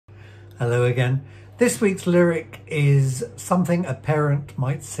Hello again. This week's lyric is something a parent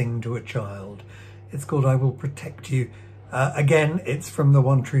might sing to a child. It's called I Will Protect You. Again, it's from The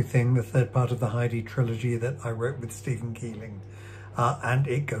One True Thing, the third part of the Heidi trilogy that I wrote with Stephen Keeling. And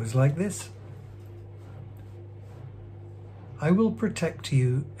it goes like this. I will protect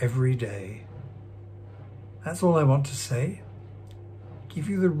you every day. That's all I want to say. Give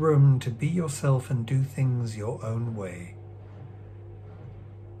you the room to be yourself and do things your own way.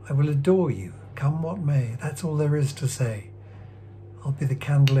 I will adore you, come what may. That's all there is to say. I'll be the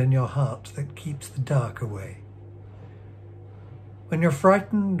candle in your heart that keeps the dark away. When you're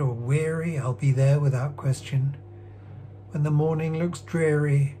frightened or weary, I'll be there without question. When the morning looks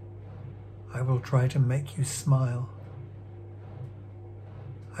dreary, I will try to make you smile.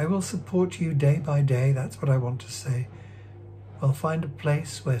 I will support you day by day, that's what I want to say. We'll find a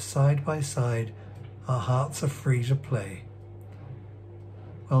place where side by side our hearts are free to play.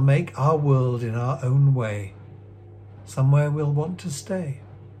 We'll make our world in our own way, somewhere we'll want to stay.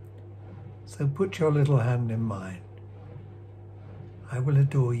 So put your little hand in mine. I will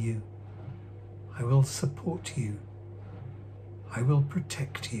adore you. I will support you. I will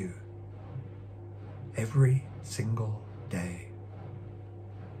protect you every single day.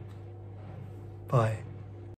 Bye.